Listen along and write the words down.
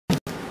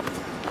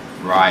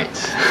Right,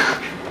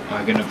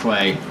 we're gonna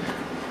play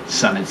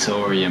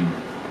Sanatorium.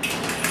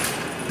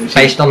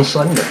 Based on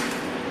Slender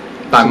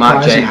by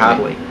Mark J.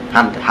 Hadley.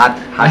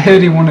 I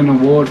heard he won an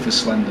award for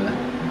Slender.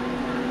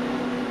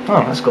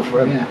 Oh, that's good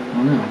for him. Yeah,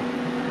 I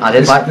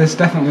know. This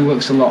definitely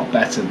looks a lot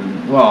better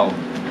than, well,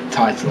 the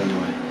title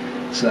anyway.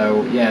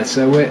 So yeah,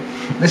 so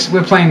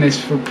we're playing this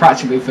for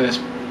practically the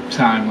first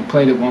time. We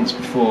played it once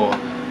before,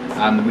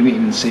 and we didn't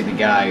even see the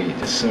guy. We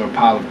just saw a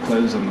pile of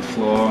clothes on the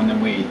floor, and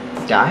then we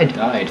died.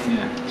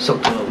 Yeah.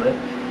 Sucked a little bit.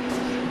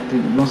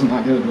 It wasn't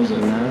that good, was it?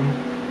 No,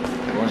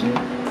 it wasn't.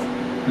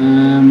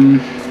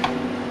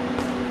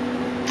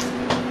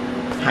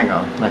 Hang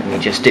on, let me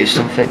just do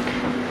something.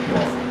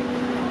 What?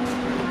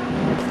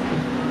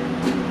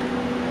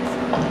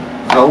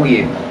 Oh,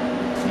 you.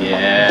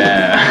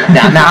 Yeah.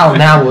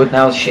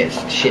 now shit's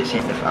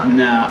hitting the fan.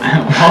 No.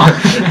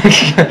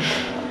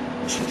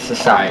 It's a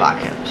South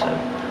Park episode.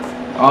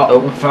 Oh,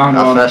 we found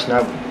our one. first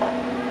note.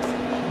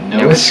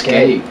 No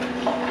escape.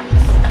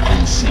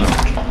 And sink.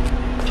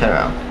 Turn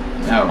around.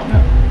 No.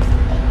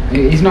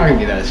 He's not gonna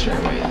be there straight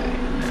away, is he?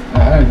 I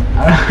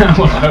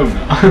hope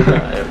not.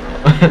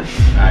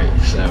 Right,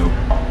 so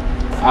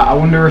I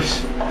wonder if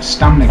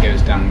stamina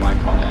goes down like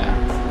on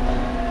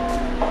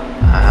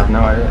I have no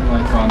idea.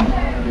 like on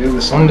the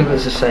other side. I wonder if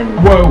it's the same.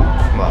 Whoa!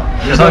 What?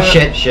 He's Oh there.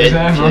 shit! He's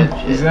there, man.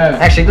 He's there.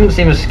 Actually, it doesn't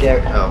seem as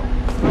scary. Oh.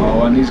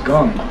 Oh, and he's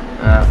gone.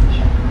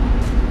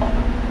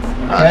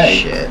 Oh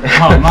shit.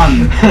 Oh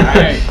man.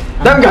 Right.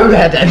 Don't go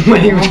there then.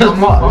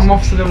 I'm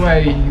off to the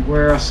way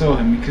where I saw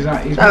him because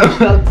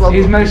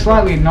he's most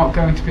likely not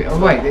going to be. Oh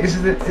wait,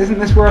 isn't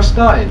this where I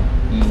started?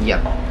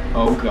 Yep.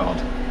 Oh god.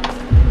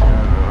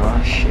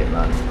 Oh shit,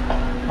 man.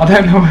 I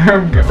don't know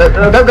where I'm going.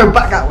 Don't go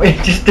back that way.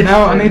 Just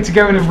no, I need to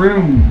go in a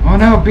room. Oh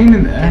no, I've been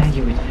in there. Yeah,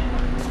 you would.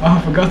 Oh,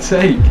 for God's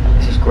sake.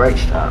 This is a great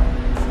start.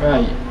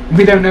 Right,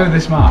 we don't know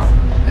this map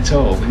at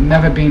all. We've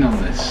never been on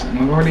this, and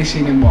we've already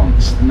seen him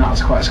once, and that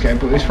was quite scary.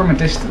 But it was from a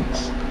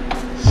distance.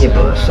 Yeah,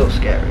 but it's so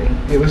scary.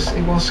 It was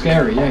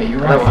scary. Yeah, you're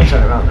right. I don't want to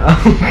turn around now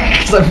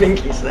because I think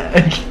he's there.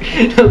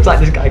 It looks like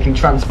this guy can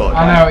transport.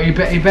 I know. He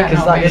better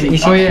not like, be.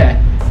 Oh yeah.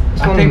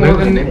 I think one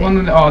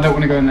of the. Oh, I don't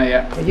want to go in there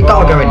yet. You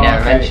gotta go in there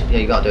eventually. Yeah,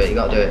 you gotta do it. You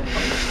gotta do it.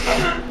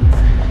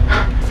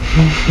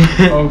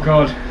 Oh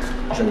god.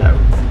 It's a no.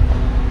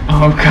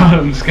 Oh god,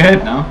 I'm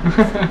scared now.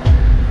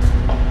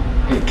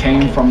 It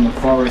came from the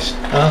forest.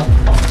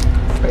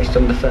 Based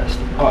on the first.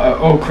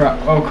 Oh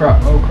crap.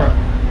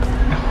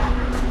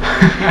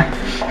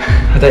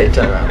 I don't you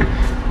turn around.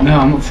 No,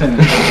 I'm not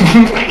turning.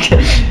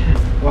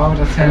 Why would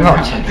I turn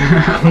around?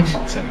 I'm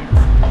not turning.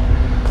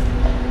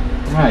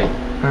 Right.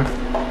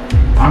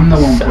 I'm the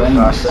one playing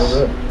this.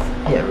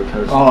 Yeah,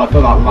 because. Oh, I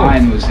thought that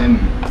line was him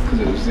because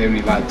it was the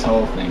only like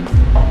tall thing.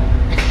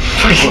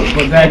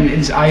 but then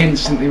I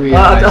instantly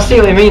realised. I see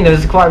what you mean.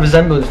 There's quite a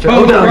resemblance to it.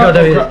 Oh no,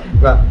 no,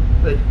 right.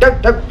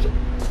 Don't.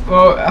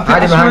 Oh,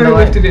 I swear he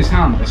lifted his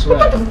hand. I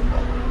swear.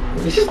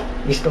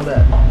 He's still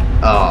there.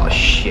 Oh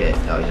shit.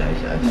 Oh,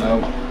 he's there.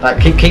 No. Like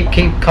keep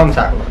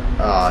contact.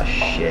 Oh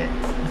shit.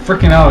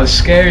 Freaking hell, it's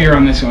scarier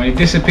on this one. He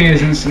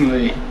disappears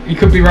instantly. He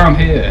could be around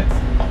here.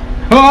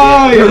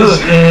 Oh yes.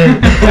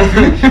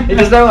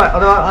 There's no like. I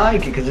don't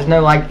like it because there's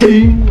no like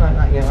doom like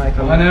that. You know, like.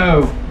 I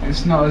know.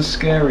 It's not as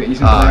scary. He's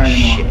not there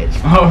anymore.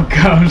 Shit. Oh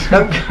god.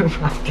 Don't go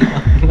back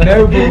down.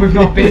 No, but we've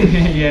not been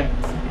here yet.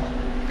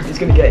 He's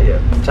gonna get you.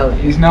 I'm telling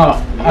you. He's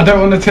not. I don't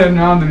want to turn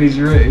around and he's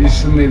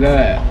suddenly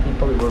there. He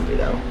probably would be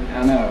though.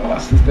 I know.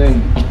 That's the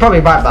thing. He's probably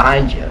right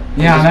behind you.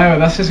 Yeah, I know.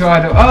 That's just why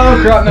I don't. Oh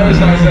crap! No, it's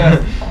not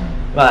there.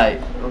 Right.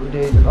 What do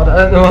we do? I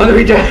don't know. What do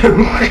we do?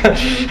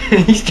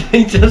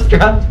 He's just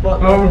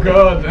transport. Oh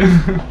god.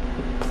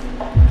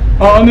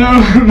 Oh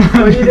no!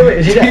 What are you doing?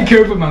 Is he Take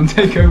over, man.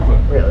 Take over.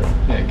 Really?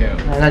 Yeah, go.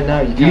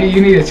 No, you can't.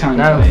 You need a time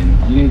No. playing.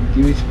 You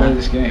need to play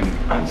this game.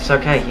 It's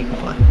okay. You can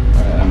play.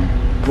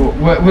 But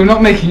we're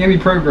not making any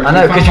progress. I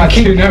know because you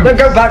keep. No,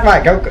 go back,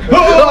 right? Go.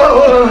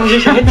 Oh!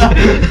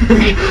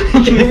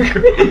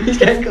 He's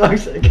getting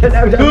closer.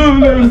 No. Oh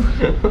no!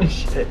 Oh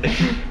shit!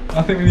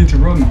 I think we need to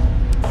run. I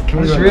Can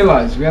we just run?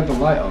 realised we had the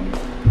light on.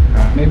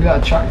 Maybe that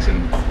attracts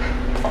him.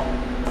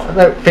 I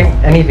don't think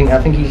anything. I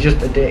think he's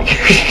just a dick.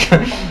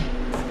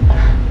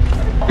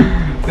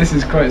 This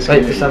is quite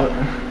scary. Wait,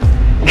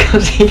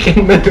 because he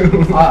can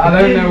move. I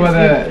don't know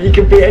whether he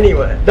could be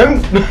anywhere.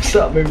 Don't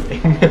start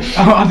moving.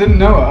 Oh, I didn't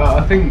know.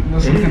 I think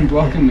there's something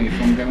blocking me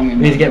from going in.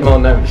 We need to get more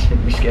notes.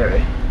 It'd be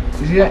scary.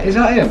 Is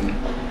that him?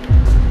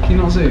 Can you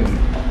not zoom?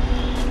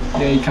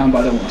 Yeah, you can, but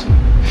I don't want to.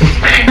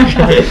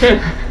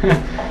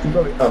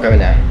 I'll go in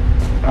there.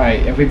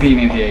 Alright, have we been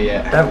in here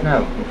yet? Don't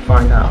know. We'll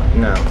find out.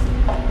 No.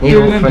 Need to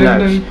look for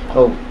notes.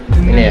 Oh,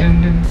 in here.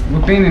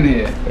 We've been in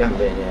here. We haven't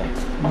been here.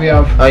 We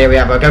have. Oh yeah, we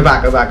have. Go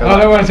back. I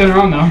don't want to turn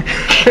around now.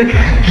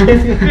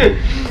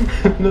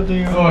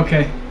 Nothing. Oh,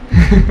 okay.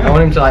 I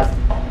want him to like.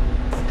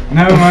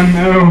 No, man,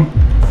 no.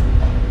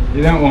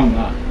 You don't want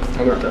that.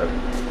 I'm not done.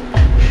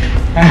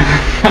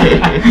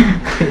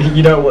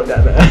 You don't want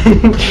that, man.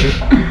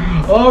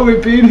 Oh,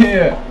 we've been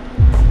here.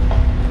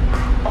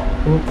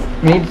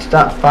 We need to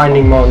start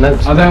finding more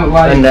notes. I don't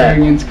like in there.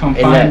 going into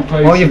confined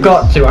places. Well, you've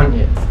got to, haven't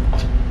you?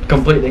 To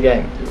complete the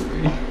game.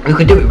 We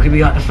could do it. We could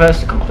be like the first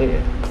to complete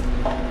it.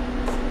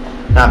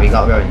 Nah, but you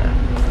got to go in there.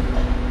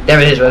 There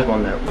it is. Where's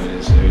one note? There it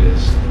is. There it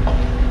is.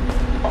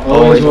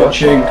 Always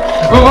watching.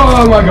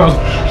 Oh my god.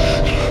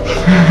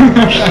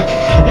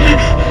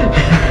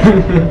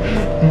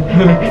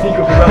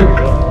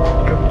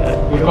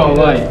 We've got a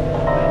light.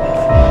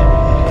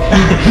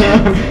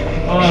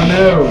 Oh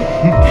no.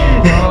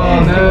 Oh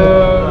no.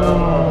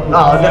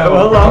 Oh no,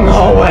 a long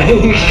hallway.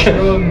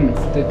 Run.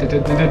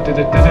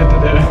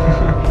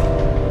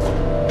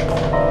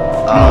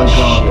 Oh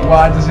God. shit.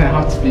 Why does it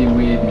have to be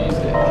weird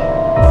music?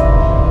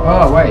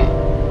 Oh wait.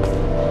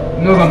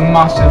 Another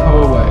massive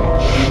hallway.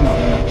 He's not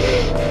there.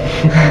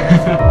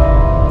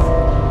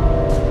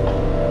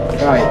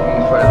 Right.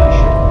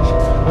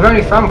 We've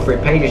only found 3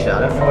 pages there. I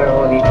don't know where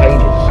all these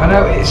pages. I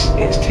know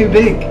it's too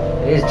big.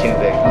 It is too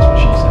big. That's what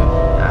she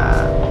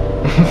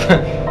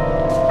said.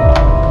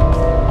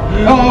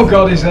 Oh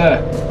god, he's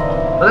there.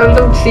 Well, they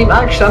don't seem.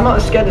 Actually, I'm not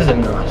as scared as him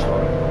in the last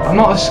one. I'm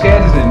not as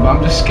scared as him, but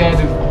I'm just scared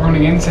of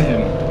running into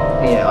him.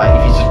 Yeah, like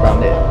if he's just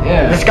round it.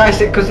 Yeah. This guy,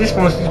 because this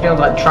one was just able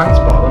to like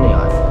transport, wasn't he?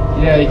 Like.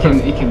 Yeah, he can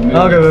move.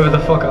 I'll go wherever the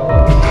fuck I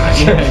want.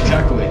 Yeah,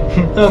 exactly.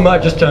 I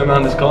might just turn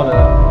around this corner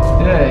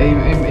now. Yeah,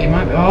 he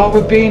might be. Oh,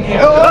 we're being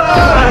here. Oh!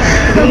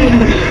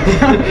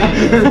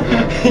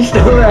 He's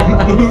still there,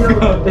 man.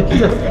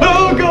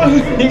 Oh god!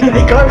 He can't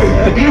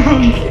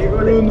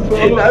run.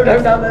 No,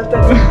 that's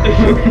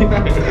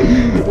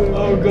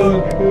Oh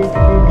god.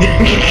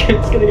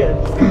 It's gonna get.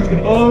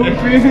 Oh, we're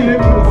being here.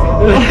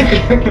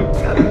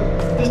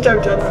 Just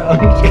don't turn around.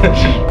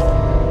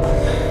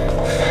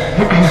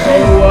 Oh,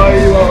 why are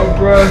you out of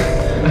breath?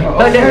 Oh,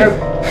 No.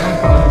 I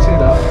can't see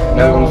that.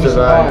 No one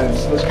survives.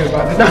 Let's go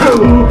back. No,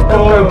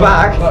 don't go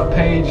back. That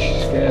page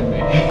scared me.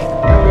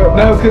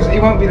 No, because he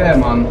won't be there,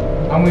 man.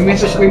 And we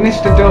missed a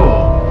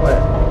door.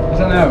 Where? I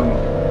don't know.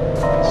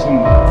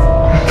 Somewhere.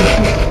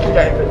 You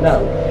don't even know.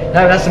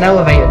 No, that's an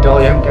elevator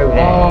door. You don't go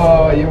there.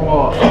 Oh, you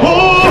what?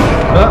 Oh!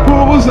 Huh?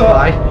 What was that?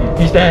 Why?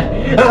 He's there.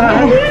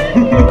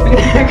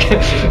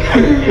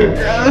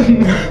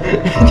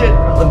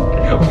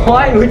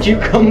 Why would you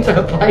come to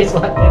a place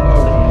like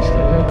this?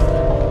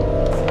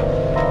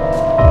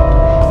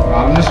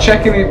 I'm just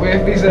checking if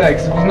he's there,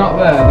 because if he's not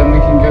there, then we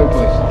can go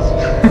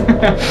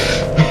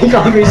places. He's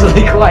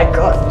obviously quite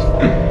good.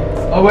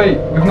 Oh wait,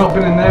 we've not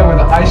been in there where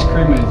the ice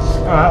cream is.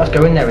 Alright, let's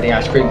go in there with the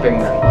ice cream thing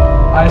then.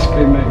 Ice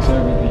cream makes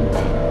everything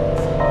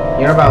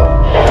better. You're about...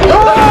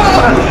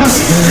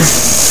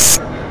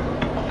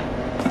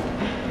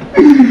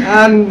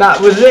 And that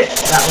was it.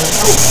 That was...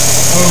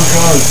 Oh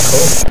god.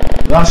 Cool.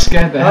 That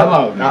scared the hell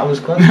out of me. That was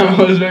close. That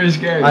was very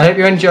scary. I hope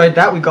you enjoyed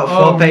that. We got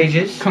 4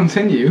 pages.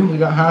 Continue? We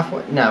got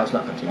halfway. No, it's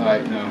not continuing.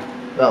 Alright, no.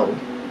 Oh.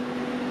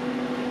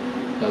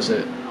 That's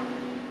it.